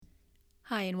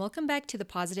Hi, and welcome back to the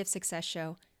Positive Success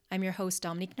Show. I'm your host,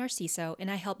 Dominique Narciso,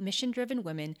 and I help mission-driven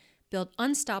women build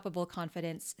unstoppable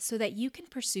confidence so that you can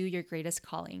pursue your greatest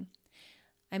calling.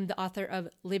 I'm the author of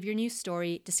Live Your New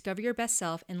Story, Discover Your Best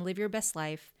Self, and Live Your Best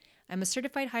Life. I'm a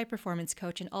certified high-performance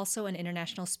coach and also an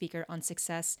international speaker on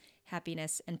success,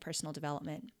 happiness, and personal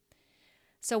development.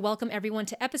 So welcome everyone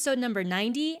to episode number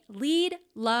 90, Lead,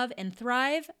 Love, and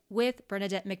Thrive with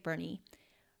Bernadette McBurnie.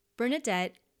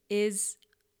 Bernadette is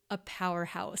a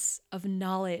powerhouse of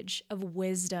knowledge, of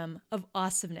wisdom, of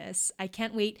awesomeness. I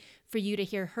can't wait for you to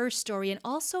hear her story and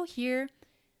also hear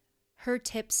her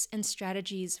tips and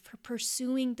strategies for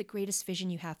pursuing the greatest vision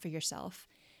you have for yourself.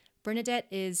 Bernadette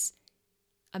is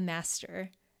a master.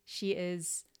 She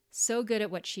is so good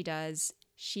at what she does.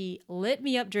 She lit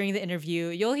me up during the interview.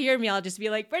 You'll hear me. I'll just be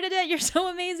like, Bernadette, you're so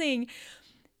amazing.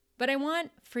 But I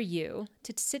want for you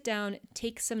to sit down,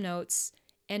 take some notes,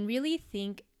 and really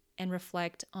think and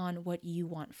reflect on what you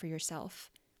want for yourself.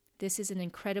 This is an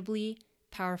incredibly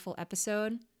powerful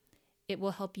episode. It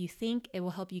will help you think. It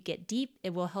will help you get deep.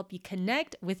 It will help you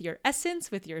connect with your essence,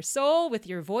 with your soul, with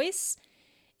your voice.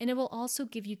 And it will also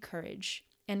give you courage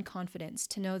and confidence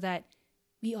to know that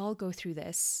we all go through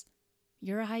this.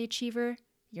 You're a high achiever.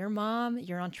 You're a mom.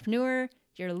 You're an entrepreneur.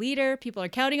 You're a leader. People are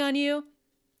counting on you.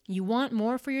 You want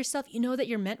more for yourself. You know that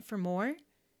you're meant for more.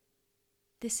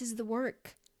 This is the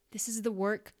work. This is the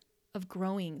work of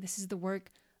growing. This is the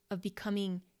work of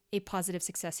becoming a positive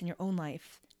success in your own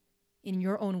life, in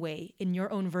your own way, in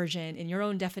your own version, in your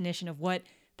own definition of what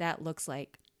that looks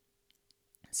like.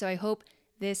 So I hope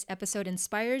this episode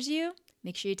inspires you.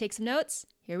 Make sure you take some notes.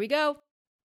 Here we go.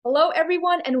 Hello,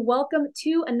 everyone, and welcome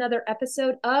to another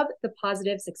episode of the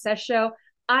Positive Success Show.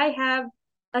 I have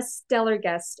a stellar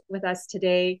guest with us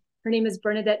today. Her name is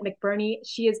Bernadette McBurnie.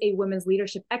 She is a women's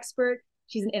leadership expert.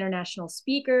 She's an international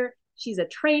speaker. She's a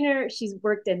trainer. She's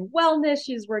worked in wellness.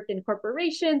 She's worked in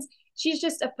corporations. She's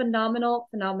just a phenomenal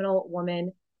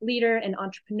woman, leader and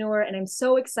entrepreneur. And I'm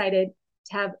so excited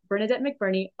to have Bernadette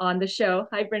McBurnie on the show.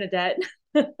 Hi, Bernadette.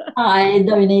 Hi,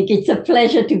 Dominique. It's a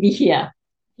pleasure to be here.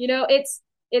 You know, it's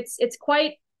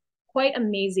quite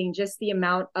amazing, just the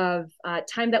amount of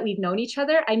time that we've known each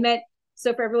other.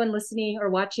 So for everyone listening or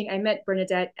watching, I met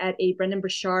Bernadette at a Brendon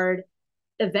Burchard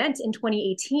event in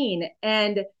 2018.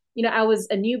 And I was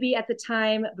a newbie at the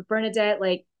time, but Bernadette,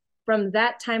 like from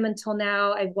that time until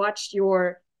now, I've watched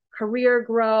your career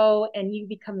grow and you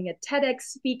becoming a TEDx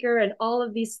speaker and all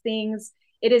of these things.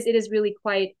 It is really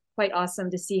quite awesome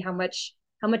to see how much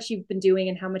you've been doing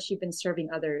and how much you've been serving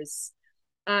others.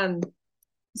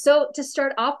 So to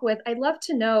start off with, I'd love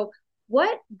to know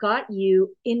what got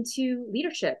you into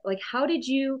leadership. Like, how did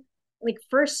you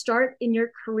first start in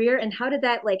your career, and how did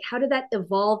that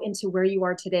evolve into where you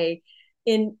are today?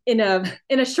 In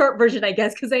a short version, I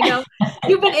guess, because I know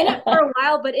you've been in it for a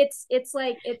while, but it's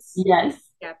Yes.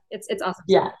 Yeah, it's awesome.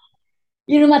 Yeah.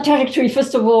 My trajectory,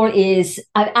 first of all, is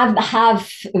I have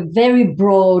a very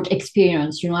broad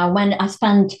experience. I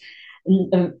spent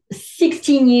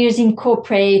 16 years in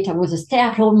corporate. I was a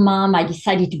stay-at-home mom. I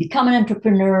decided to become an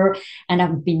entrepreneur, and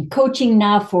I've been coaching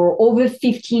now for over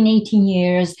 15, 18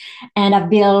 years, and I've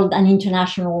built an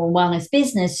international wellness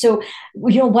business. So,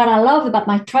 what I love about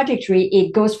my trajectory,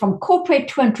 it goes from corporate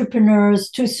to entrepreneurs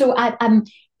so I'm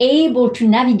able to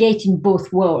navigate in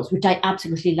both worlds, which I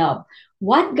absolutely love.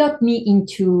 What got me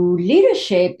into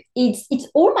leadership, it's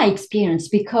all my experience,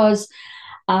 because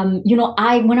when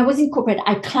I was in corporate,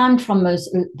 I climbed from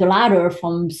the ladder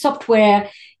from software,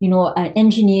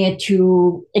 engineer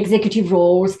to executive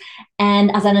roles.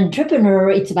 And as an entrepreneur,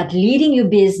 it's about leading your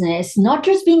business, not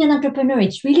just being an entrepreneur.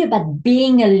 It's really about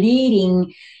being a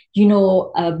leading,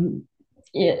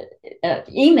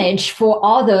 image for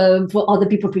other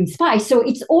people to inspire. So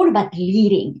it's all about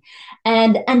leading.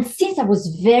 And since I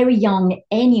was very young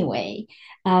anyway,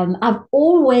 I've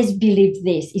always believed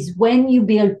this is when you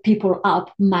build people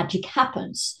up, magic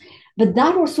happens. But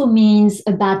that also means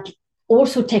about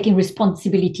also taking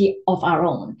responsibility of our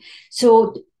own.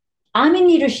 So I'm in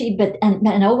leadership, and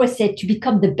I always say to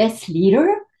become the best leader,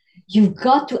 you've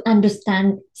got to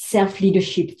understand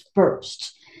self-leadership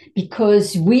first,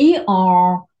 because we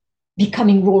are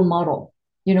becoming role model.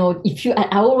 I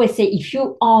always say, if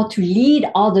you are to lead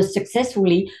others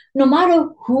successfully, no matter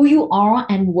who you are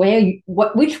and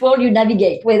which world you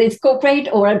navigate, whether it's corporate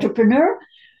or entrepreneur,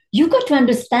 you've got to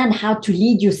understand how to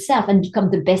lead yourself and become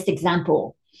the best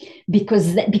example,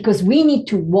 because we need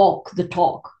to walk the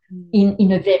talk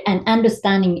and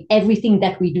understanding everything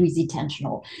that we do is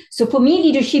intentional. So for me,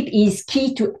 leadership is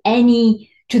key to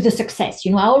the success.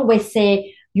 I always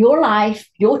say, your life,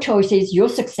 your choices, your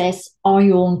success are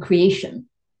your own creation.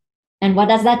 And what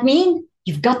does that mean?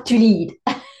 You've got to lead.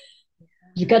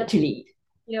 You got to lead.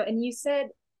 And you said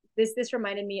this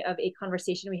reminded me of a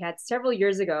conversation we had several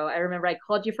years ago. I remember I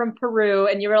called you from Peru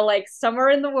and you were like somewhere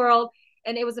in the world.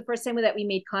 And it was the first time that we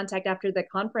made contact after the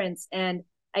conference. And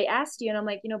I asked you, and I'm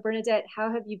like, Bernadette,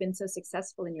 how have you been so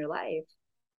successful in your life?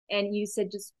 And you said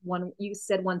you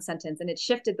said one sentence, and it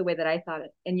shifted the way that I thought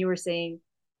it. And you were saying,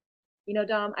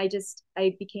 Dom, I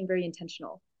became very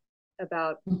intentional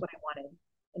about what I wanted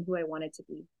and who I wanted to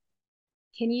be.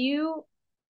 Can you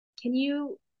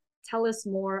tell us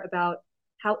more about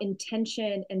how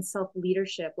intention and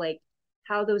self-leadership, like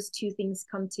how those two things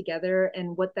come together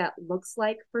and what that looks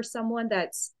like for someone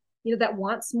that's, that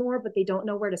wants more, but they don't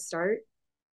know where to start?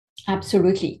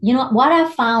 Absolutely. What I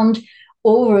found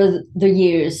over the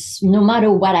years, no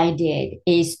matter what I did,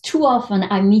 is too often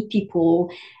I meet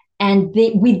people and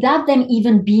without them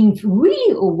even being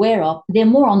really aware of, they're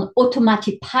more on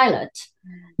automatic pilot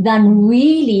than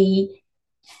really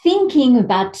thinking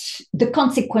about the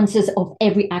consequences of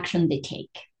every action they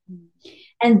take.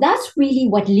 And that's really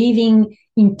what living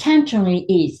intentionally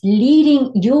is,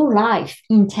 leading your life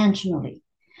intentionally.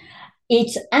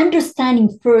 It's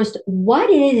understanding first, what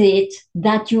is it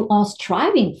that you are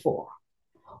striving for?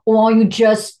 Or are you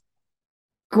just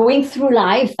going through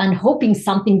life and hoping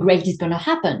something great is going to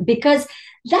happen? Because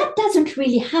that doesn't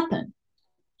really happen.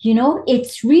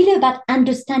 It's really about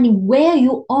understanding where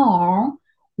you are,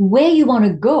 where you want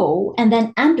to go, and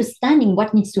then understanding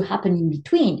what needs to happen in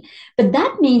between. But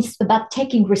that means about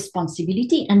taking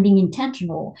responsibility and being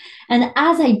intentional. And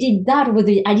as I did that,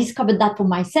 I discovered that for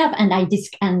myself, and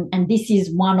and this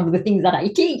is one of the things that I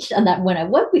teach, and that when I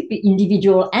work with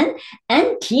individual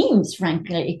and teams,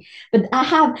 frankly. But I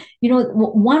have,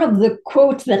 one of my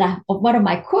quotes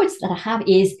that I have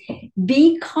is,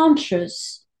 be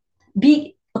conscious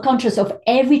of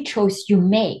every choice you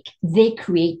make. They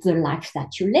create the life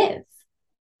that you live.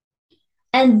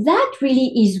 And that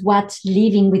really is what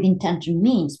living with intention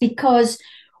means, because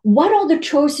what are the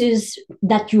choices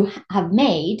that you have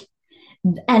made?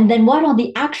 And then what are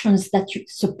the actions that you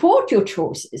support your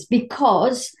choices?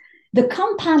 Because the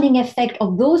compounding effect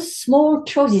of those small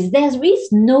choices, there is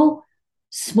no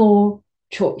small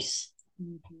choice.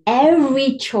 Mm-hmm.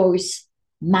 Every choice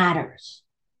matters.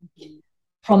 Mm-hmm.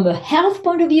 From a health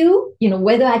point of view,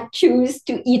 whether I choose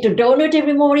to eat a donut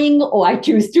every morning or I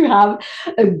choose to have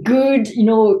a good,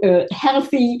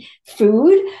 healthy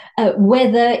food,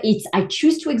 whether it's I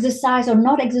choose to exercise or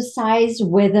not exercise,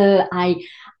 whether I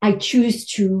choose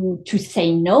to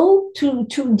say no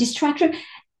to distraction,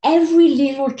 every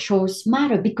little choice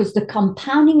matters, because the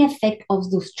compounding effect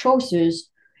of those choices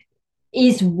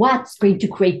is what's going to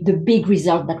create the big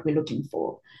result that we're looking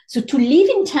for. So to live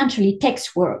intentionally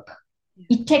takes work.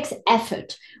 It takes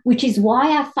effort, which is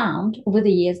why I found over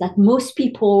the years that most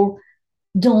people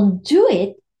don't do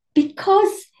it,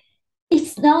 because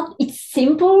it's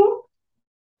simple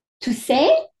to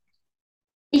say.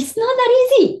 It's not that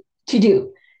easy to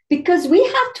do, because we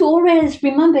have to always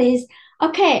remember is,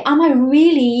 okay, am I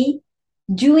really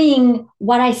doing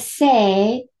what I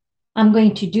say I'm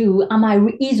going to do?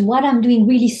 Is what I'm doing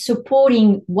really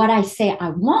supporting what I say I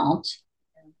want?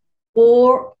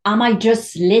 Or am I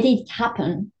just letting it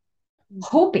happen,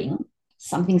 hoping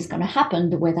something's going to happen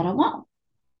the way that I want?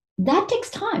 That takes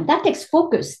time. That takes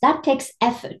focus. That takes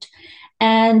effort.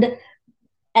 And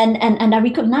I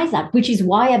recognize that, which is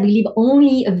why I believe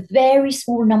only a very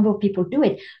small number of people do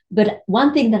it. But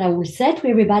one thing that I will say to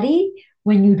everybody,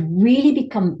 when you really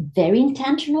become very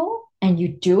intentional and you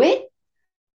do it,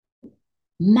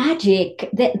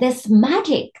 there's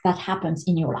magic that happens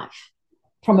in your life.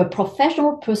 From a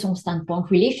professional, personal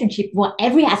standpoint, relationship,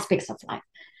 every aspect of life.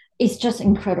 It's just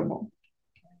incredible.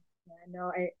 Yeah,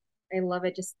 no, I love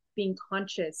it. Just being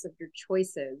conscious of your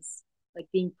choices, like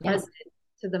being present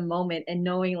to the moment, and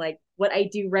knowing like what I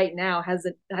do right now has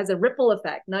a ripple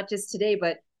effect, not just today,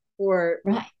 but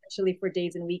actually for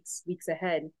days and weeks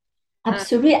ahead.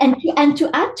 Absolutely. And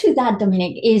to add to that,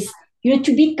 Dominic, is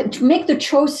to make the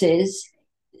choices.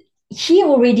 Here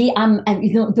already,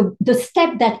 the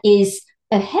step that is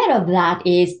ahead of that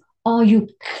is, are you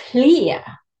clear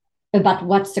about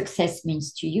what success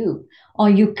means to you? Are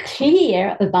you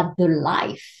clear about the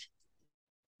life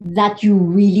that you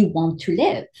really want to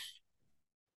live?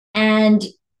 And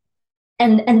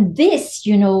this,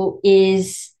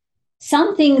 is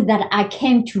something that I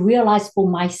came to realize for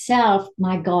myself,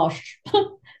 my gosh,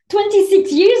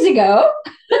 26 years ago.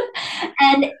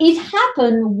 And it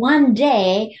happened one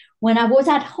day when I was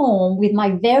at home with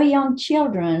my very young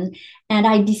children, and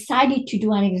I decided to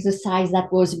do an exercise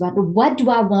that was about, what do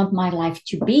I want my life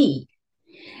to be?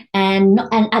 And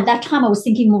at that time, I was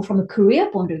thinking more from a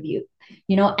career point of view,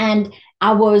 and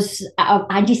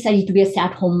I decided to be a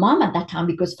stay-at-home mom at that time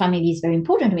because family is very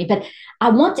important to me. But I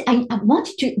wanted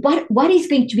to, what is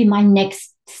going to be my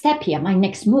next step here, my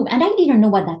next move? And I didn't know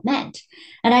what that meant.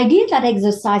 And I did that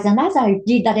exercise. And as I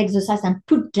did that exercise and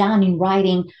put down in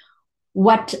writing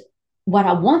what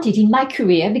I wanted in my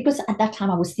career, because at that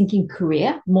time I was thinking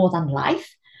career more than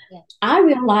life, I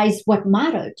realized what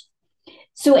mattered.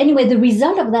 So anyway, the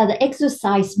result of that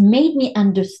exercise made me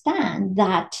understand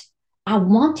that I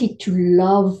wanted to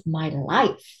love my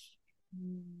life.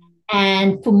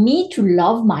 And for me to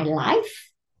love my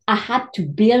life, I had to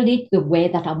build it the way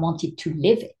that I wanted to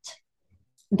live it.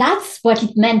 That's what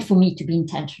it meant for me to be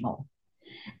intentional.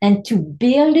 And to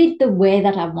build it the way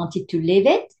that I wanted to live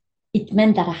it, it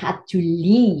meant that I had to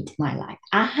lead my life.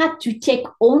 I had to take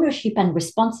ownership and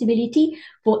responsibility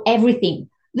for everything,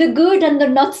 the good and the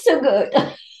not so good,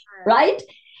 right?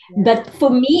 Yeah. But for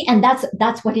me, and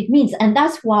that's what it means. And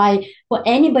that's why for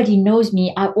anybody who knows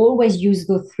me, I always use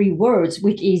those three words,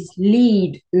 which is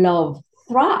lead, love,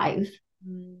 thrive,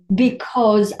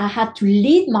 because I had to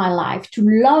lead my life, to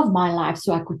love my life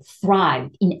so I could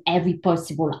thrive in every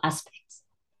possible aspect.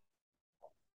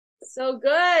 So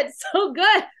good. So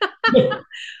good.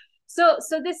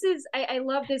 So this is, I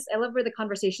love this. I love where the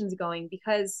conversation's going,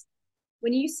 because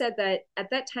when you said that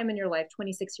at that time in your life,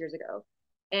 26 years ago,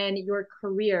 and your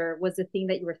career was the thing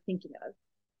that you were thinking of,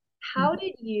 how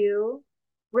did you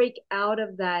break out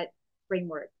of that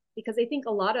framework? Because I think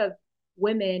a lot of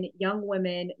women, young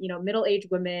women, middle-aged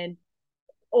women,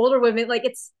 older women, like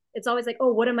it's always like,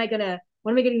 oh, what am I gonna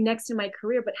do next in my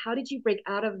career? But how did you break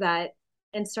out of that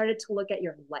and started to look at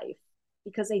your life?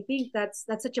 Because I think that's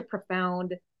such a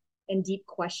profound and deep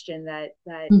question that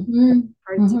hard to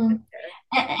answer.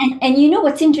 And you know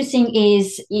what's interesting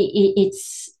is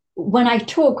it's when I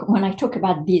talk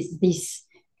about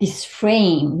this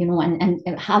frame,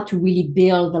 and how to really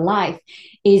build the life,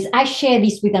 is I share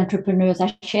this with entrepreneurs,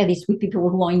 I share this with people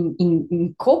who are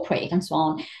in corporate and so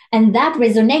on. And that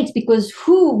resonates, because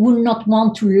who would not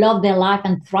want to love their life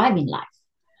and thrive in life?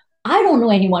 I don't know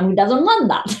anyone who doesn't want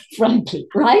that, frankly,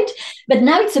 right? But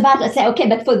now it's about, let's say, okay,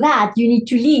 but for that, you need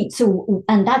to lead. So,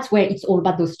 and that's where it's all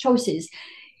about those choices.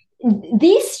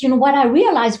 This, what I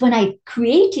realized when I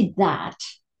created that,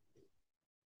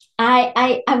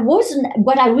 I wasn't,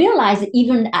 what I realized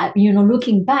even,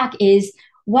 looking back, is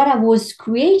what I was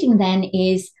creating then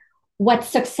is what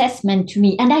success meant to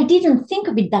me. And I didn't think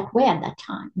of it that way at that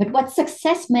time. But what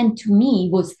success meant to me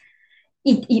was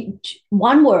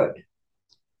one word: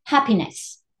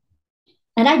 happiness.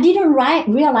 And I didn't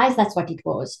realize that's what it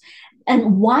was.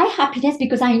 And why happiness?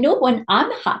 Because I know when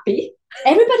I'm happy,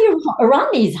 everybody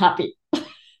around me is happy.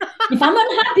 If I'm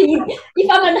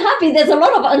unhappy, there's a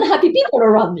lot of unhappy people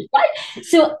around me, right?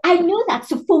 So I know that.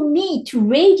 So for me to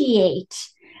radiate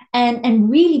and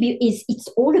really it's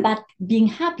all about being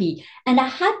happy. And I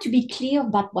had to be clear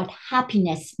about what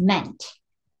happiness meant.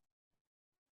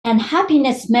 And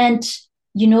happiness meant,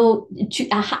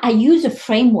 I use a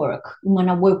framework when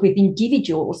I work with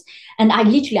individuals, and I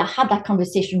had that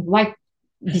conversation right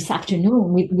this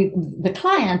afternoon with the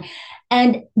client.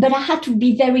 But I had to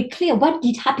be very clear, what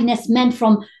did happiness mean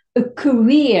from a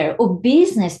career or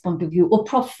business point of view or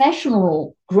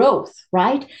professional growth,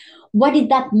 right? What did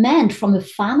that mean from a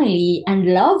family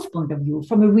and love point of view,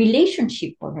 from a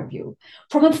relationship point of view,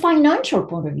 from a financial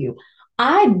point of view?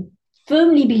 I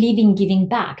firmly believe in giving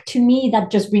back. To me,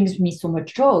 that just brings me so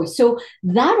much joy. So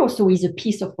that also is a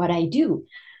piece of what I do.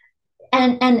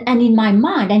 And in my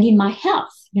mind and in my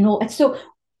health, and so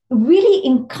really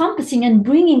encompassing and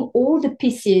bringing all the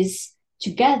pieces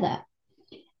together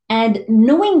and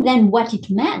knowing then what it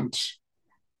meant,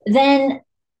 then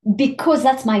because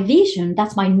that's my vision,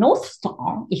 that's my North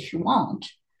Star, if you want,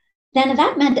 then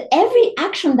that meant every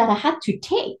action that I had to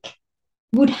take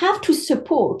would have to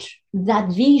support that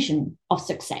vision of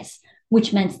success,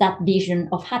 which meant that vision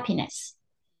of happiness.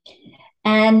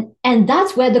 And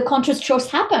that's where the conscious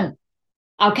choice happened.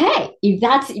 Okay,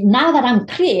 now that I'm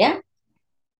clear,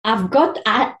 I've got,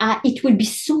 it will be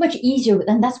so much easier.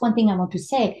 And that's one thing I want to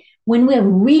say. When we're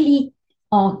really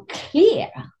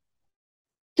clear,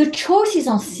 the choices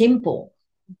are simple,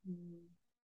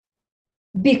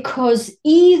 because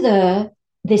either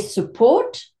they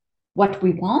support what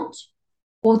we want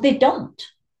or they don't.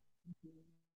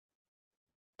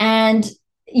 And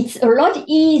it's a lot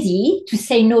easy to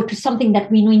say no to something that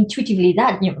we know intuitively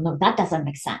that, no, that doesn't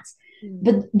make sense.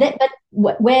 But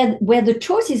where the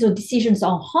choices or decisions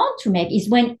are hard to make is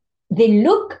when they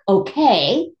look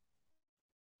okay,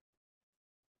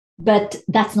 but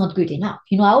that's not good enough.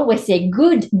 I always say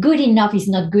good enough is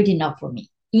not good enough for me.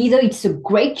 Either it's a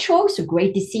great choice, a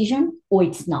great decision, or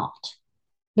it's not.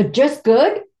 But just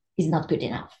good is not good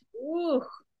enough. Ooh,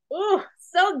 ooh,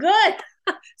 so good.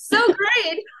 So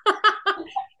great.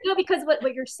 Because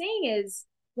what you're saying is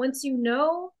once you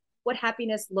know what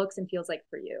happiness looks and feels like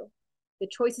for you, the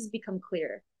choices become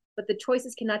clear. But the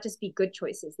choices cannot just be good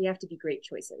choices; they have to be great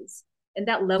choices, and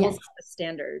that levels Yes. up the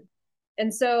standard.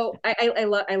 And so I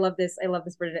love this. I love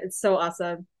this, Bernadette. It's so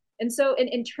awesome. And so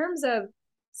in terms of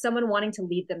someone wanting to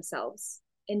lead themselves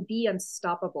and be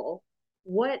unstoppable,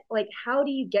 what like how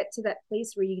do you get to that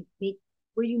place where you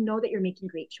know that you're making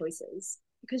great choices?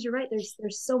 Because you're right,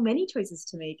 there's so many choices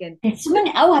to make. And It's so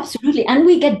many, oh, absolutely. And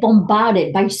we get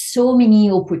bombarded by so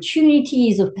many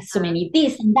opportunities of so many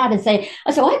this and that, and say,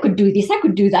 oh, so I could do this, I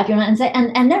could do that, and say,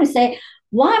 and then we say,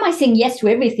 why am I saying yes to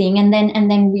everything? And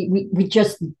then we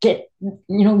just get,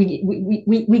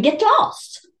 we get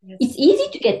lost. yes. It's easy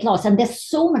to get lost, and there's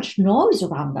so much noise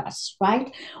around us,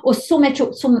 right? Or so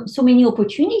many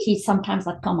opportunities sometimes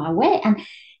that come our way. And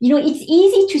it's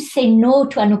easy to say no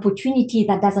to an opportunity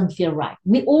that doesn't feel right.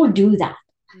 We all do that,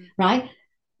 right?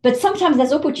 But sometimes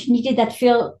there's opportunity that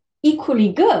feel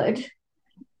equally good.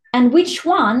 And which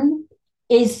one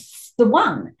is the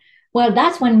one? Well,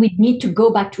 that's when we need to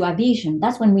go back to our vision.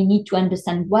 That's when we need to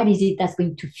understand what is it that's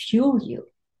going to fuel you.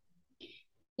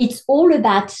 It's all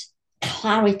about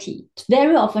clarity.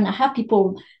 Very often I have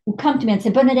people who come to me and say,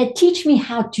 Bernadette, teach me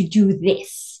how to do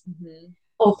this. Mm-hmm.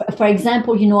 Or for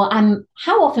example,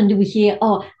 how often do we hear,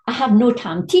 oh, I have no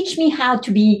time. Teach me how to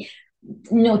be,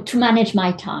 to manage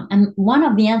my time. And one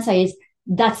of the answers is,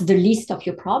 that's the least of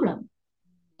your problem.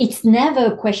 It's never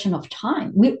a question of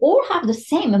time. We all have the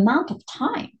same amount of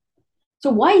time.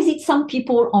 So why is it some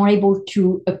people are able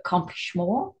to accomplish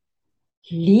more,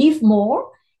 live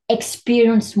more,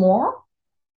 experience more,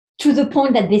 to the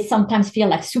point that they sometimes feel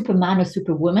like Superman or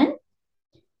Superwoman?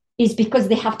 Is because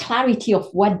they have clarity of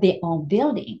what they are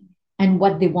building and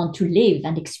what they want to live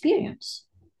and experience.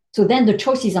 So then the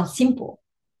choices are simple.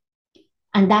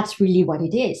 And that's really what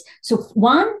it is. So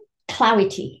one,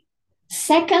 clarity.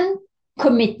 Second,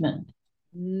 commitment.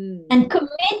 And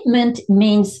commitment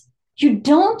means you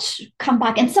don't come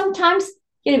back. And sometimes,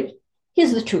 here's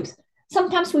the truth.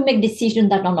 Sometimes we make decisions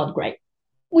that are not great.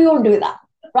 We all do that,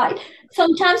 right?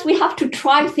 Sometimes we have to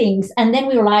try things and then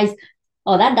we realize,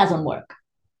 oh, that doesn't work.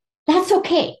 That's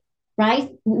okay,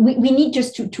 right? We need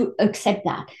just to accept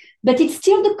that. But it's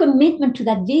still the commitment to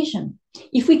that vision.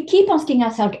 If we keep asking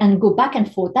ourselves and go back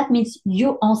and forth, that means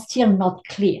you are still not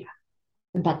clear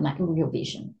about your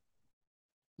vision,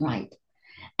 right?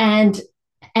 And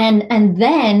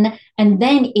then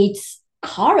it's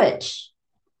courage.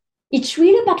 It's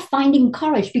really about finding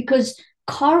courage, because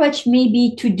courage may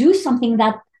be to do something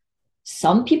that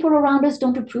some people around us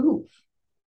don't approve.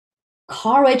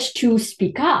 Courage to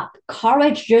speak up,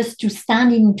 courage just to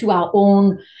stand into our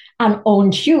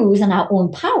own shoes and our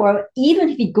own power, even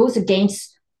if it goes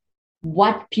against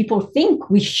what people think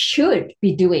we should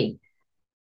be doing,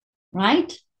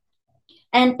 right?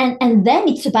 And then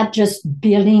it's about just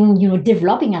building,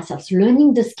 developing ourselves,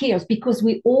 learning the skills, because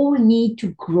we all need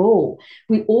to grow.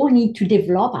 We all need to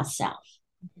develop ourselves.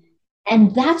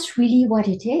 And that's really what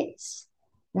it is,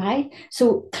 right?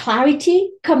 So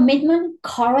clarity, commitment,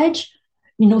 courage,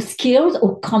 skills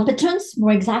or competence,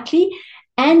 more exactly.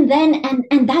 And then,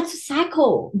 and that's a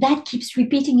cycle that keeps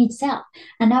repeating itself.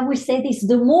 And I will say this,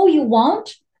 the more you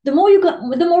want, the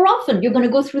more often you're going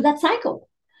to go through that cycle.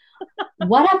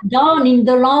 What I've done in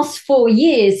the last 4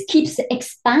 years keeps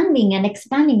expanding and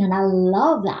expanding, and I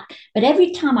love that. But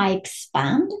every time I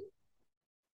expand,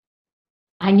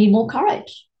 I need more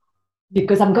courage,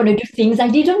 because I'm going to do things I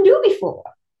didn't do before,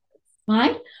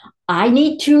 right? I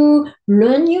need to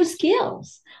learn new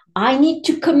skills. I need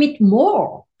to commit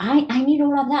more. I need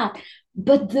all of that.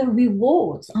 But the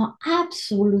rewards are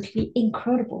absolutely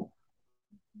incredible.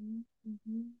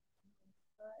 Mm-hmm.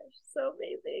 Gosh, so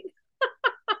amazing.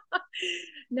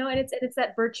 No, and it's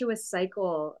that virtuous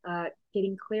cycle,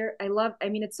 getting clear. I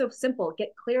mean, it's so simple.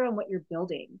 Get clear on what you're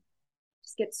building.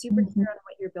 Just get super clear on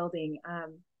what you're building.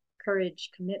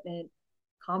 Courage, commitment,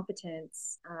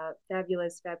 competence,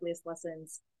 fabulous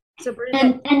lessons. So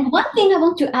Bernadette, and one thing I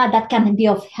want to add that can be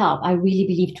of help, I really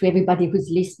believe, to everybody who's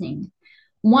listening.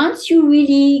 Once you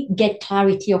really get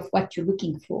clarity of what you're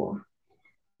looking for,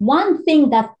 one thing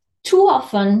that too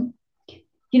often,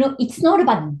 it's not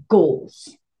about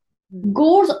goals.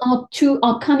 Goals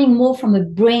are coming more from the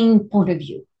brain point of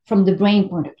view,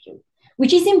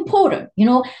 which is important.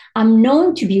 I'm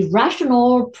known to be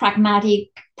rational, pragmatic,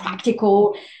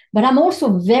 practical, but I'm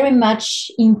also very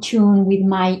much in tune with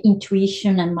my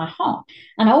intuition and my heart.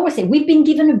 And I always say, we've been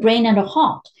given a brain and a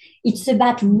heart. It's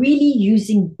about really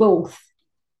using both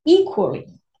equally.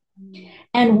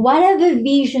 And whatever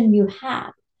vision you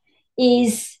have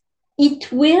is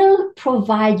it will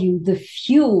provide you the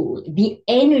fuel, the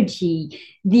energy,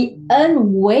 the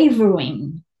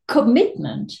unwavering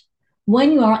commitment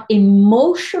when you are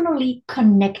emotionally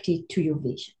connected to your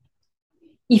vision.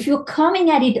 If you're coming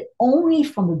at it only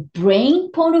from a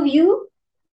brain point of view,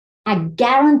 I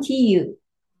guarantee you,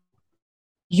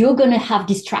 you're going to have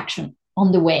distraction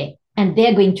on the way, and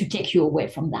they're going to take you away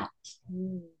from that.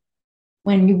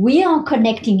 When we are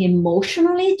connecting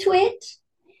emotionally to it,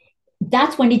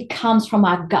 that's when it comes from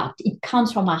our gut, it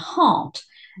comes from our heart,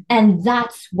 and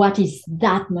that's what is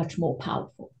that much more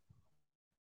powerful.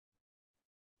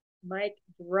 Mic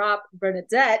drop,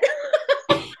 Bernadette.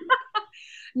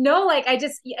 No, like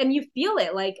and you feel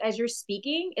it, like as you're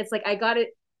speaking, it's like I got it.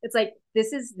 It's like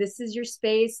this is your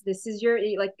space, this is your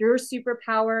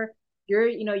superpower.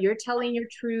 You're telling your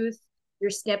truth, you're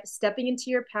stepping into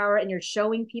your power, and you're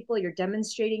showing people, you're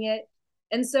demonstrating it.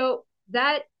 And so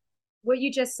that what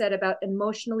you just said about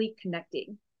emotionally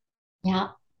connecting,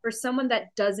 for someone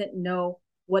that doesn't know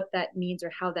what that means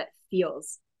or how that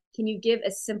feels, can you give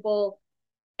a simple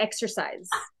exercise?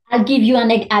 I'll give you an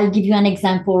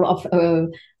example of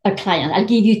a client. I'll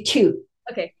give you two.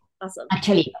 Okay, awesome.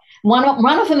 Actually, one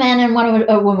of a man and one of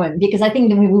a woman, because I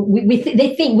think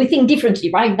we think differently,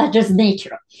 right? That's just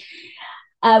nature.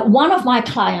 One of my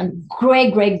clients,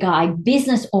 great guy,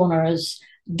 business owners,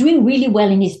 doing really well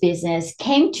in his business,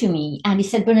 came to me and he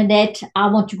said, Bernadette, I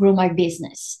want to grow my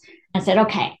business. I said,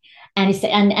 okay. And he said,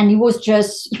 and he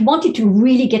wanted to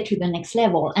really get to the next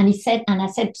level. And I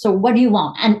said, so what do you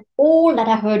want? And all that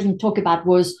I heard him talk about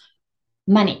was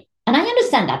money. And I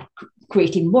understand that,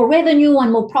 creating more revenue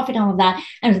and more profit and all of that.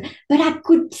 But I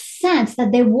could sense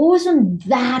that there wasn't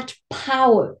that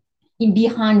power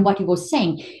behind what he was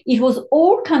saying. It was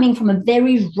all coming from a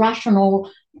very rational,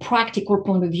 practical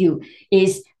point of view.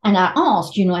 And I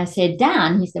asked, I said,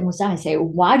 Dan, he's the Musa, I say,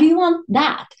 why do you want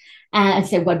that? And I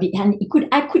said,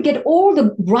 I could get all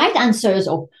the right answers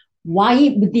of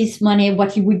why with this money,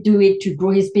 what he would do it to grow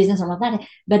his business and all that.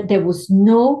 But there was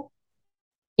no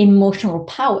emotional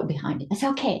power behind it. I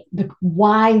said, okay, but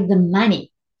why the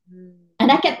money?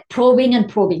 And I kept probing and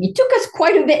probing. It took us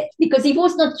quite a bit because he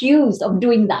was not used of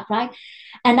doing that, right?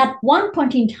 And at one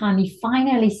point in time, he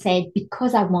finally said,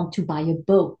 because I want to buy a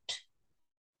boat.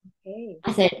 Okay.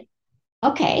 I said,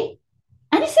 okay.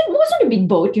 And he said, it wasn't a big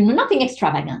boat, nothing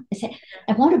extravagant. I said,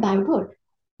 I want to buy a boat.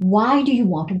 Why do you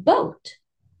want a boat?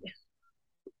 Yeah.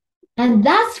 And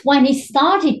that's when he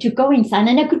started to go inside,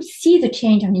 and I could see the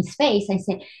change on his face. I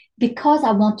said, because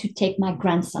I want to take my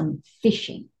grandson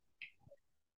fishing.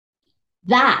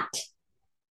 That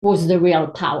was the real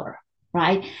power,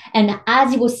 right? And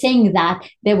as he was saying that,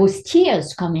 there was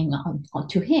tears coming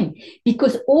onto him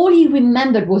because all he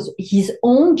remembered was his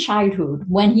own childhood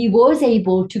when he was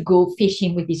able to go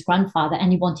fishing with his grandfather,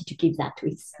 and he wanted to give that to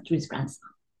his grandson.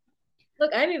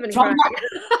 Look, I'm even crying.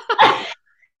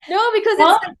 No,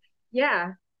 because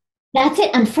yeah. That's it.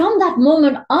 And from that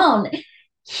moment on,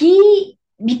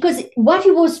 because what he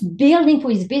was building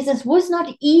for his business was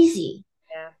not easy.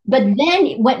 Yeah. But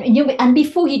then and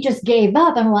before he just gave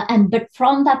up but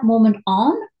from that moment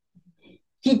on,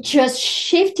 he just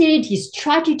shifted his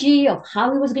strategy of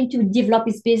how he was going to develop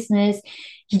his business.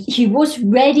 He was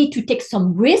ready to take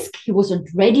some risk he wasn't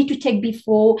ready to take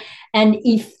before. And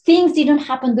if things didn't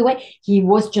happen the way, he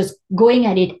was just going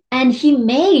at it, and he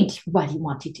made what he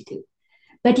wanted to do.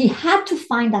 But he had to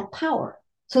find that power.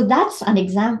 So that's an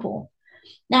example.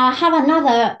 Now I have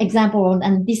another example,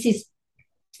 and this is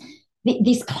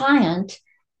this client,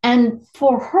 and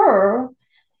for her,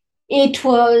 it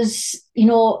was,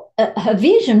 her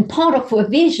vision, part of her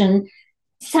vision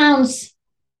sounds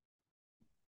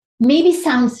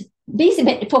basic,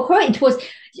 but for her, it was,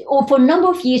 for a number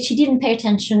of years, she didn't pay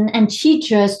attention, and she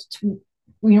just,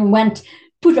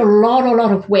 put a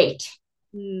lot of weight,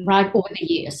 right, over the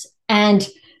years. And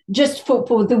just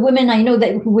for the women I know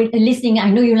that who are listening, I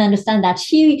know you'll understand that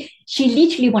she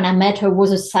literally, when I met her,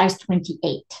 was a size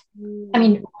 28. I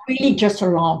mean, really just a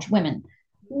large woman.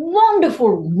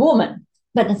 Wonderful woman,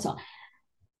 but and so.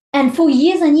 And for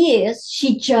years and years,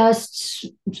 she just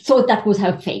thought that was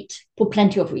her fate for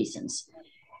plenty of reasons.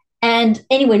 And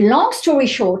anyway, long story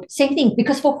short, same thing,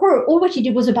 because for her, all what she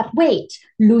did was about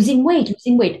losing weight,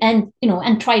 and,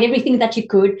 and tried everything that she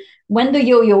could, went the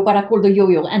yo-yo, what I call the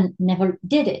yo-yo, and never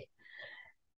did it.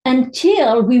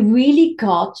 Until we really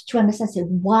got to understand, say,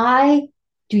 why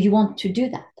do you want to do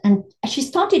that? And she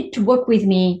started to work with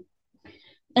me,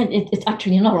 and it's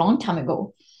actually not a long time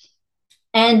ago.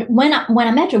 And when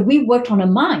I met her, we worked on her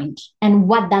mind and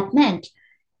what that meant.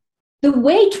 The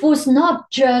weight was not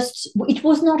just, it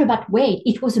was not about weight,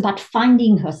 it was about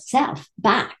finding herself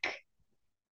back.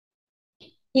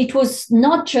 It was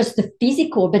not just the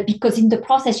physical, but because in the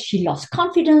process she lost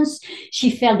confidence, she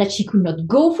felt that she could not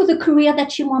go for the career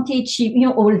that she wanted.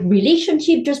 Or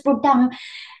relationship just broke down.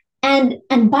 And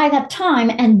by that time,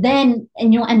 and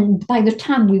by the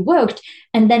time we worked,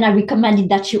 and then I recommended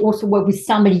that she also work with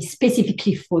somebody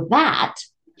specifically for that.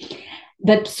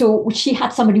 But so she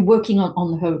had somebody working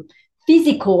on her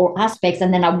physical aspects,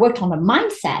 and then I worked on her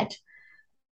mindset.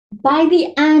 By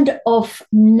the end of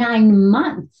 9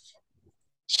 months,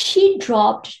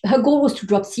 her goal was to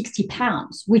drop 60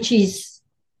 pounds, which is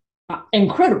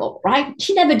incredible, right?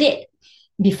 She never did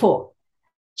before.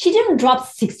 She didn't drop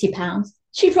 60 pounds.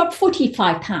 She dropped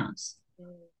 45 pounds.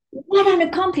 What an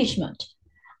accomplishment.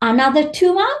 Another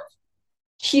 2 months,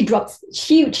 she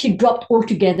dropped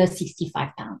altogether 65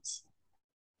 pounds.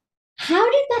 How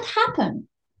did that happen?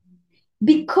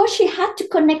 Because she had to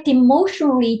connect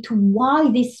emotionally to why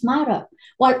this mattered.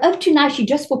 While up to now, she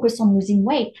just focused on losing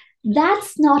weight.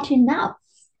 That's not enough.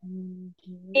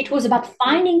 It was about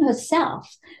finding herself,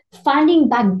 building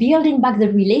back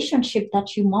the relationship that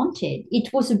she wanted.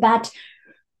 It was about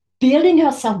building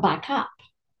herself back up.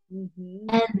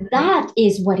 And that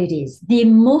is what it is. The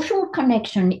emotional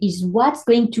connection is what's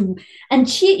going to, and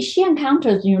she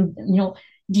encountered,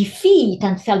 defeat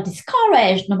and felt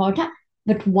discouraged about that.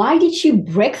 But why did she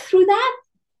break through that?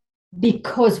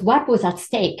 Because what was at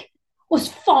stake was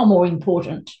far more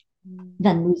important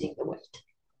than losing the weight.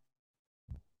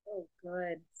 So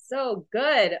good. So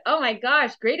good. Oh my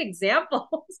gosh, great examples.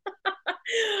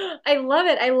 I love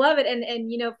it. I love it. And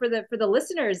for the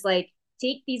listeners, like,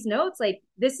 take these notes. Like,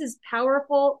 this is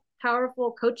powerful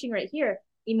coaching right here.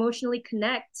 Emotionally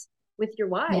connect with your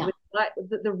why,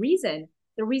 with the reason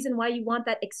why you want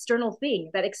that external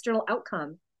thing, that external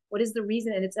outcome. What is the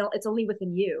reason? And it's only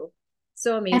within you.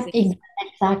 So amazing.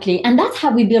 Exactly. And that's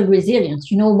how we build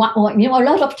resilience. A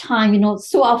lot of time,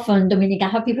 so often, Dominique, I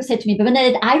have people say to me,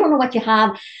 Bernadette, I don't know what you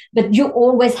have, but you're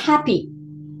always happy.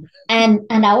 And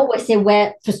I always say,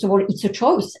 well, first of all, it's a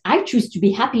choice. I choose to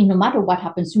be happy no matter what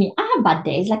happens to me. I have bad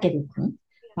days like everyone,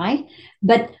 right?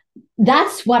 But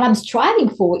that's what I'm striving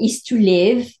for, is to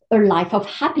live a life of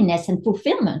happiness and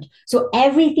fulfillment. So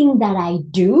everything that I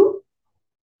do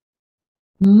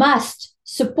must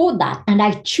support that. And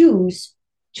I choose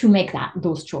to make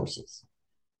those choices.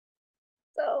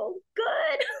 So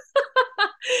good.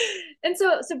 And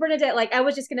so Bernadette, like, I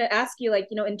was just going to ask you, like,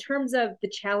 in terms of the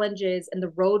challenges and the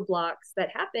roadblocks that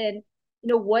happen,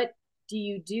 what do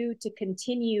you do to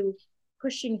continue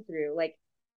pushing through, like,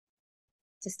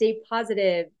 to stay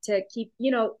positive, to keep,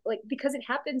 like, because it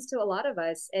happens to a lot of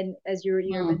us. And as your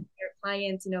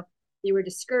clients, they were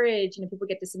discouraged, people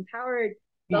get disempowered.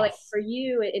 But like for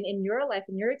you in your life,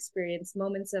 in your experience,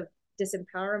 moments of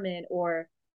disempowerment or,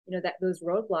 that those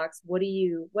roadblocks, what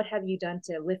have you done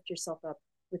to lift yourself up,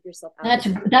 with yourself out?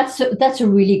 That's a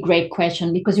really great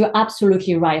question, because you're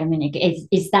absolutely right, Dominique.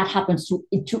 Is that happens to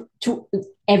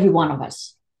every one of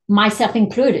us, myself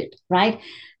included, right?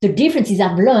 The difference is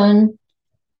I've learned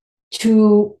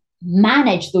to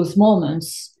manage those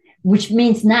moments, which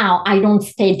means now I don't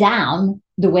stay down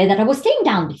the way that I was staying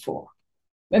down before.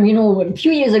 A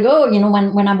few years ago,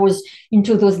 when I was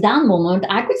into those down moments,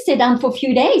 I could stay down for a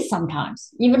few days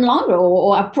sometimes, even longer,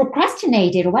 or I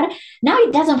procrastinated or whatever. Now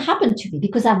it doesn't happen to me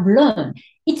because I've learned.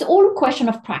 It's all a question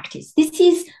of practice. This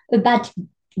is about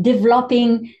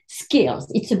developing skills.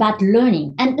 It's about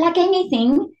learning. And like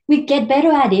anything, we get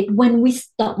better at it when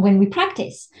we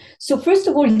practice. So first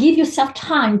of all, give yourself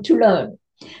time to learn.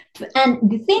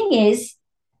 And the thing is,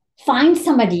 find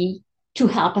somebody to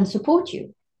help and support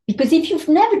you. Because if you've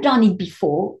never done it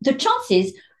before, the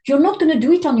chances you're not going to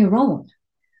do it on your own.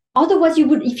 Otherwise,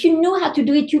 if you know how to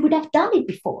do it, you would have done it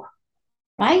before,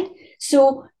 right?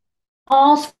 So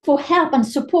ask for help and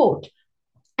support.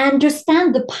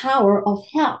 Understand the power of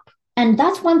help. And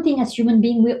that's one thing as human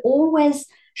beings, we're always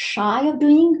shy of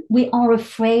doing. We are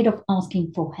afraid of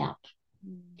asking for help.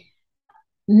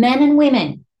 Men and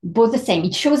women, both the same.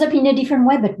 It shows up in a different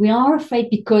way, but we are afraid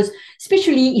because,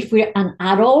 especially if we're an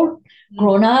adult,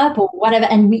 grown up or whatever,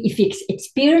 and if we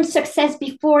experienced success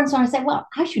before and so on, I say, well,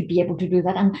 I should be able to do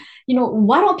that. And,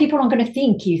 what are people going to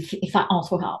think if I ask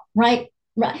for help, right?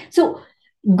 So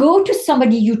go to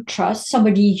somebody you trust,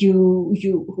 somebody who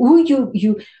you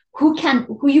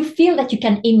feel that you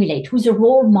can emulate, who's a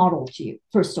role model to you,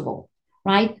 first of all,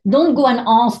 right? Don't go and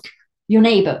ask your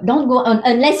neighbor. Don't go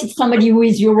unless it's somebody who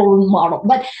is your role model,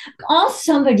 but ask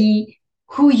somebody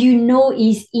who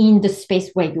is in the space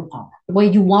where you are, where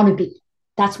you want to be.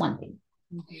 That's one thing.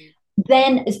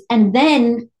 Then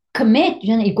commit,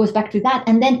 it goes back to that,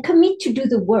 and then commit to do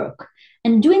the work.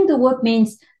 And doing the work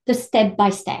means the step by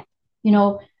step.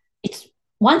 It's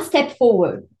one step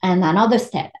forward and another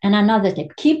step and another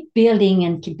step. Keep building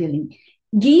and keep building.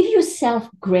 Give yourself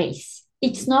grace.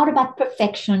 It's not about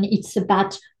perfection, it's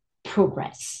about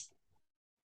progress.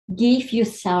 Give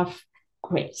yourself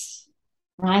grace,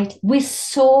 right? We're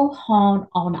so hard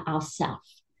on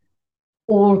ourselves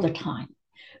all the time.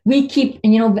 We keep,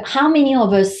 how many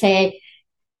of us say,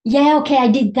 yeah, okay, I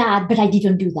did that, but I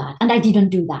didn't do that, and I didn't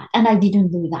do that, and I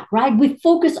didn't do that, right? We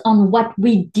focus on what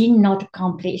we did not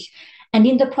accomplish. And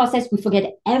in the process, we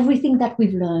forget everything that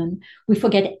we've learned. We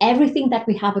forget everything that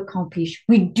we have accomplished.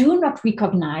 We do not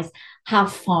recognize how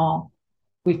far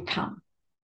we've come.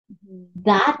 Mm-hmm.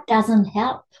 That doesn't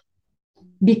help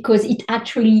because it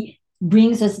actually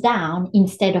brings us down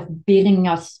instead of building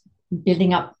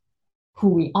up who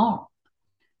we are.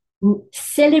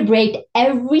 Celebrate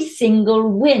every single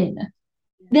win.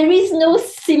 There is no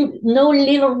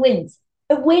little wins.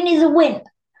 A win is a win.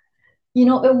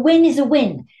 A win is a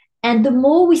win. And the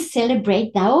more we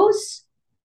celebrate those,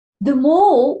 the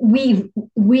more we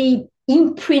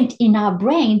imprint in our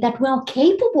brain that we're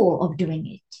capable of doing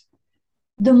it.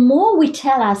 The more we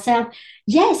tell ourselves,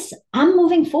 yes, I'm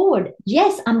moving forward.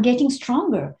 Yes, I'm getting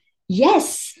stronger.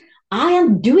 Yes, I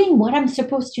am doing what I'm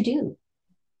supposed to do.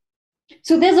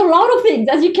 So there's a lot of things,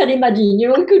 as you can imagine,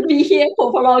 we could be here for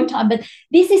a long time, but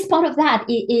this is part of that.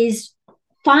 It is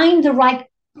find the right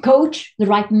coach, the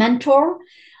right mentor.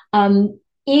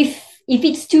 If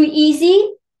it's too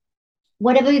easy,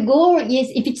 whatever your goal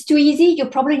is, if it's too easy, you're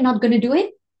probably not going to do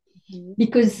it. Mm-hmm.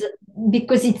 because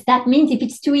that means if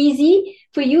it's too easy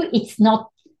for you, it's not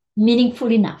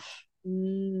meaningful enough.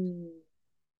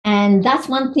 And that's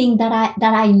one thing that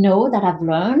I know, that I've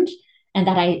learned and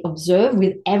that I observe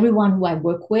with everyone who I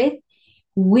work with.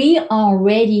 We are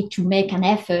ready to make an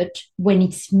effort when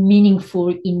it's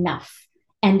meaningful enough.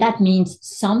 And that means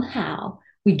somehow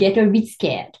we get a bit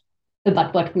scared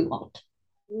about what we want.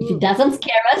 If it doesn't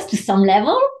scare us to some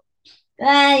level,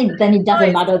 then it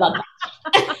doesn't matter that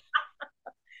much.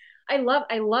 I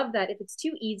love that. If it's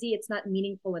too easy, it's not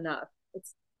meaningful enough.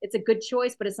 It's a good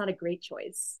choice, but it's not a great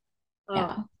choice. Oh,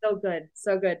 yeah. So good.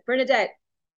 So good. Bernadette,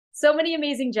 so many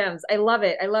amazing gems. I love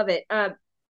it. I love it.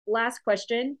 Last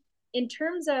question. In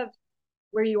terms of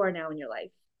where you are now in your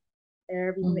life,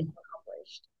 everything that you've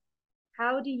accomplished,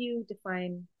 how do you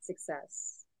define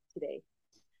success today?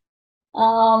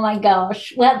 Oh my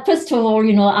gosh. Well, first of all,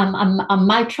 I'm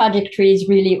my trajectory is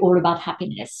really all about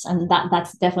happiness. And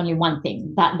that's definitely one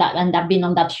thing and I've been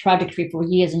on that trajectory for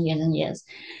years and years and years.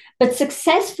 But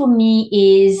success for me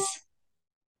is,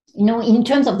 in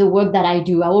terms of the work that I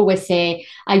do, I always say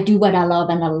I do what I love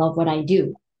and I love what I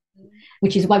do.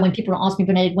 Which is why when people ask me,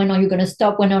 Bernadette, when are you going to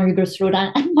stop? When are you going to slow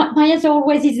down? And my answer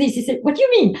always is this. He said, what do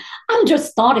you mean? I'm just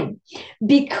starting.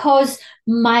 Because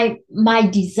my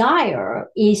desire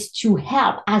is to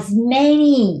help as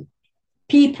many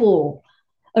people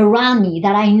around me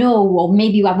that I know, or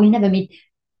maybe I will never meet,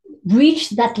 reach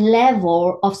that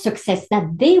level of success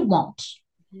that they want.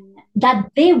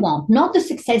 Not the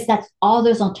success that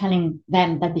others are telling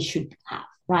them that they should have.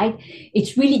 Right?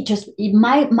 It's really just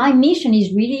my mission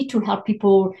is really to help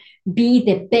people be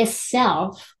their best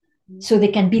self so they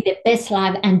can be their best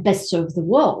life and best serve the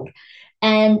world.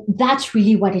 And that's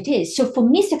really what it is. So for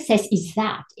me, success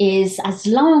is as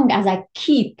long as I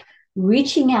keep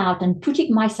reaching out and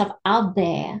putting myself out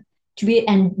there to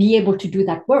be able to do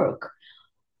that work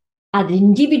at the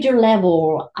individual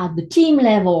level, at the team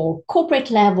level,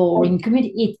 corporate level, in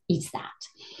community, it's that.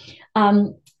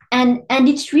 And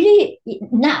it's really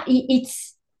now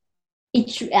it's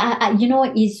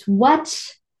is what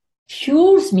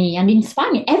fuels me and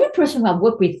inspires me. Every person who I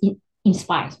work with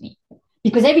inspires me,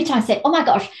 because every time I say, oh my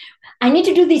gosh, I need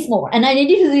to do this more and I need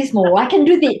to do this more. I can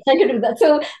do this, I can do that.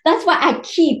 So that's why I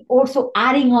keep also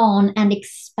adding on and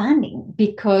expanding,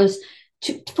 because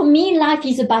for me, life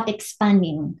is about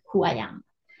expanding who I am.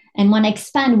 And when I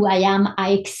expand who I am,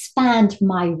 I expand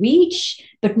my reach,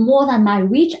 but more than my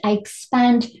reach, I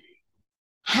expand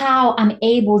how I'm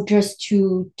able just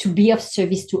to be of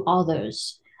service to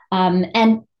others.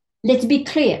 And let's be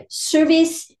clear,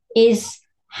 service is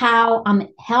how I'm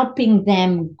helping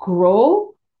them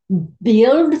grow,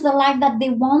 build the life that they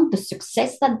want, the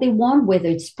success that they want, whether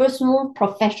it's personal,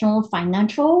 professional,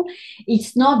 financial.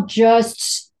 It's not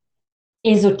just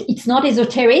it's not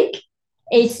esoteric.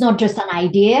 It's not just an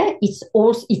idea.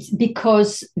 It's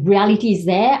because reality is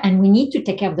there, and we need to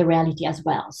take care of the reality as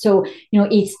well. So,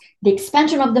 it's the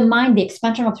expansion of the mind, the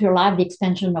expansion of your life, the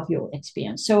expansion of your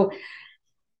experience. So,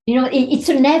 it's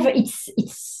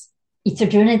it's a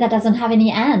journey that doesn't have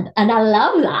any end. And I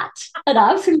love that. And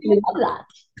I absolutely love that.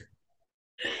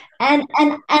 And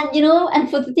and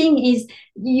for the thing is,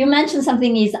 you mentioned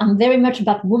something is I'm very much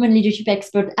about woman leadership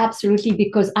expert, absolutely,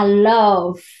 because I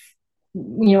love,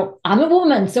 I'm a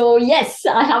woman, so yes,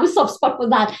 I have a soft spot for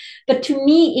that. But to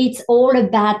me, it's all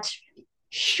about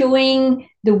showing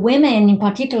the women in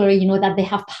particular, that they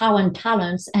have power and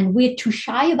talents, and we're too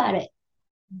shy about it.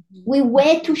 We're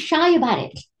way too shy about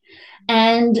it.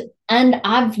 And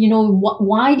I've,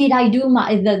 why did I do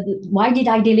why did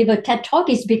I deliver TED Talk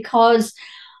is because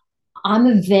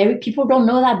people don't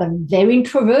know that, but I'm very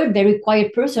introvert, very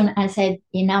quiet person. I said,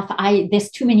 enough, there's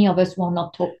too many of us who are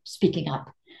not speaking up.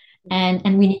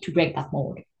 And we need to break that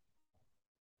mold.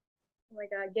 Oh my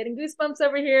God, getting goosebumps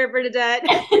over here, Bernadette.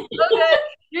 So good.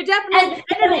 You're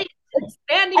definitely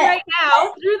expanding right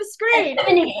now through the screen.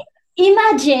 I mean,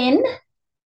 imagine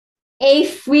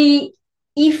if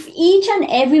each and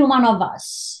every one of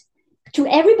us, to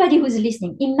everybody who's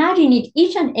listening, imagine it,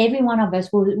 each and every one of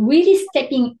us were really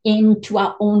stepping into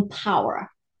our own power.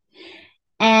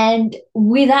 And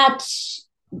without,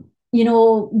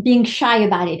 being shy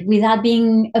about it, without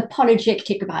being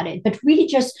apologetic about it, but really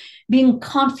just being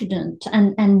confident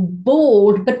and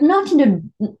bold, but not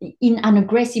in an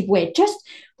aggressive way, just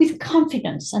with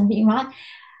confidence and being right.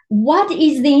 What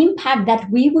is the impact that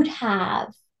we would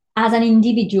have as an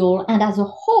individual and as a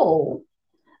whole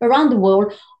around the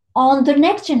world on the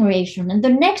next generation and the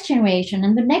next generation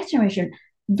and the next generation?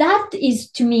 That is,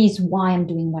 to me, is why I'm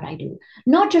doing what I do.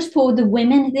 Not just for the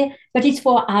women there, but it's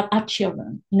for our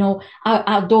children,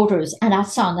 our daughters and our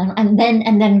son, and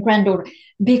then granddaughter,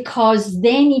 because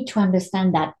they need to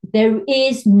understand that there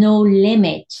is no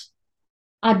limit.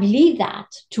 I believe that,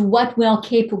 to what we are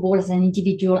capable as an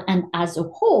individual and as a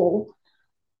whole,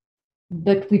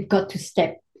 but we've got to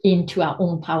step into our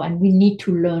own power, and we need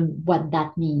to learn what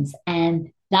that means.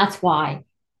 And that's why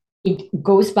it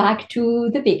goes back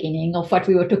to the beginning of what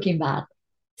we were talking about,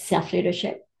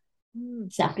 self-leadership.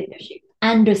 Self-leadership.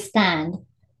 Understand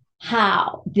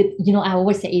how, I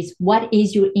always say is, what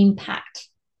is your impact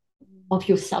of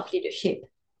your self-leadership,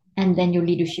 and then your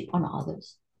leadership on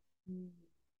others.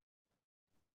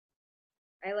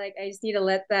 I just need to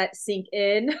let that sink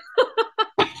in.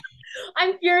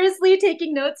 I'm furiously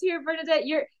taking notes here, Bernadette.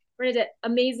 Bernadette,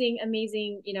 amazing,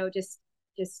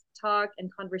 just talk and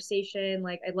conversation.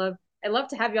 Like I love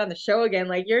to have you on the show again.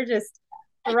 Like you're just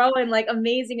throwing like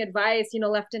amazing advice,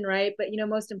 left and right. But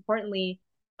most importantly,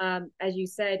 as you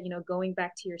said, going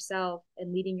back to yourself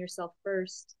and leading yourself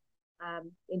first,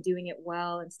 and doing it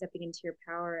well and stepping into your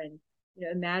power, and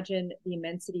imagine the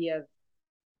immensity of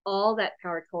all that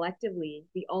power collectively.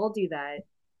 We all do that.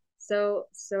 So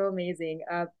amazing.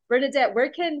 Bernadette, where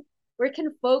can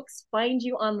folks find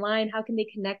you online? How can they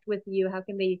connect with you? How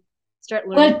can they start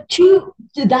learning? Well,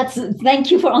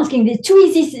 thank you for asking. The two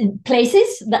easy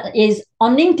places, that is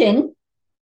on LinkedIn,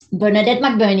 Bernadette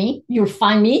McBurnie. You'll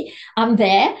find me. I'm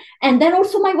there. And then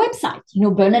also my website,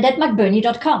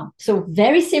 BernadetteMcBurnie.com. So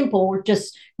very simple.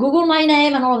 Just Google my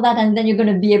name and all of that, and then you're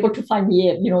going to be able to find me,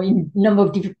 in a number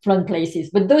of different places.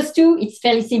 But those two, it's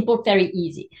fairly simple, very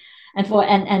easy. And for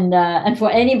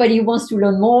anybody who wants to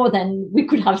learn more, then we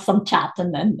could have some chat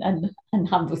and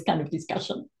have those kind of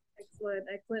discussion.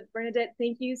 Excellent. Bernadette,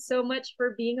 thank you so much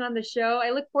for being on the show. I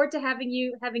look forward to having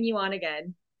you on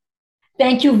again.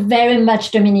 Thank you very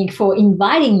much, Dominique, for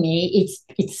inviting me.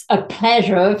 It's a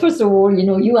pleasure. First of all,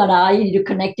 you and you're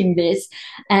connecting this,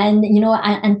 and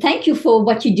and thank you for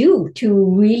what you do to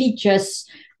really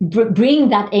just bring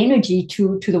that energy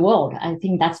to the world. I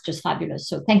think that's just fabulous.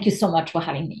 So thank you so much for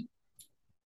having me.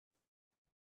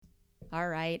 All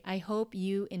right. I hope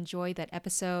you enjoyed that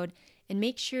episode, and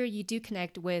make sure you do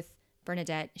connect with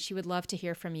Bernadette. She would love to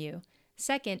hear from you.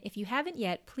 Second, if you haven't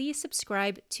yet, please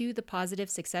subscribe to the Positive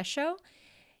Success Show.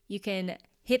 You can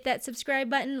hit that subscribe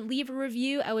button, leave a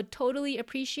review. I would totally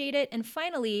appreciate it. And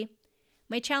finally,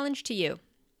 my challenge to you.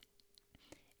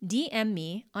 DM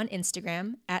me on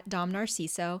Instagram at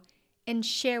 @DomNarciso and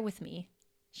share with me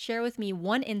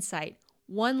one insight,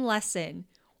 one lesson,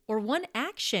 or one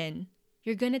action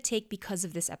you're going to take because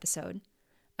of this episode.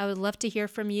 I would love to hear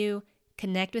from you.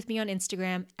 Connect with me on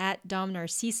Instagram at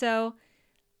 @DomNarciso.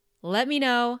 Let me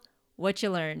know what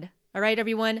you learned. All right,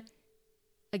 everyone.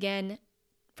 Again,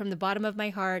 from the bottom of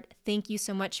my heart, thank you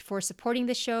so much for supporting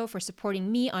the show, for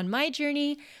supporting me on my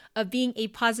journey of being a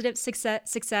positive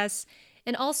success.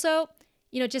 And also,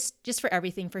 just for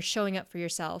everything, for showing up for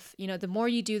yourself. The more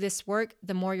you do this work,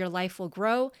 the more your life will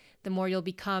grow, the more you'll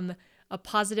become a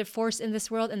positive force in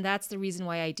this world. And that's the reason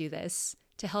why I do this,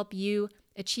 to help you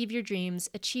achieve your dreams,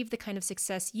 achieve the kind of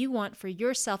success you want for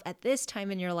yourself at this time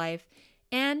in your life,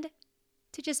 and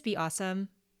to just be awesome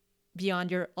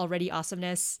beyond your already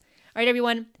awesomeness. All right,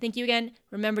 everyone. Thank you again.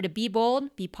 Remember to be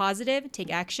bold, be positive,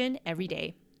 take action every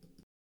day.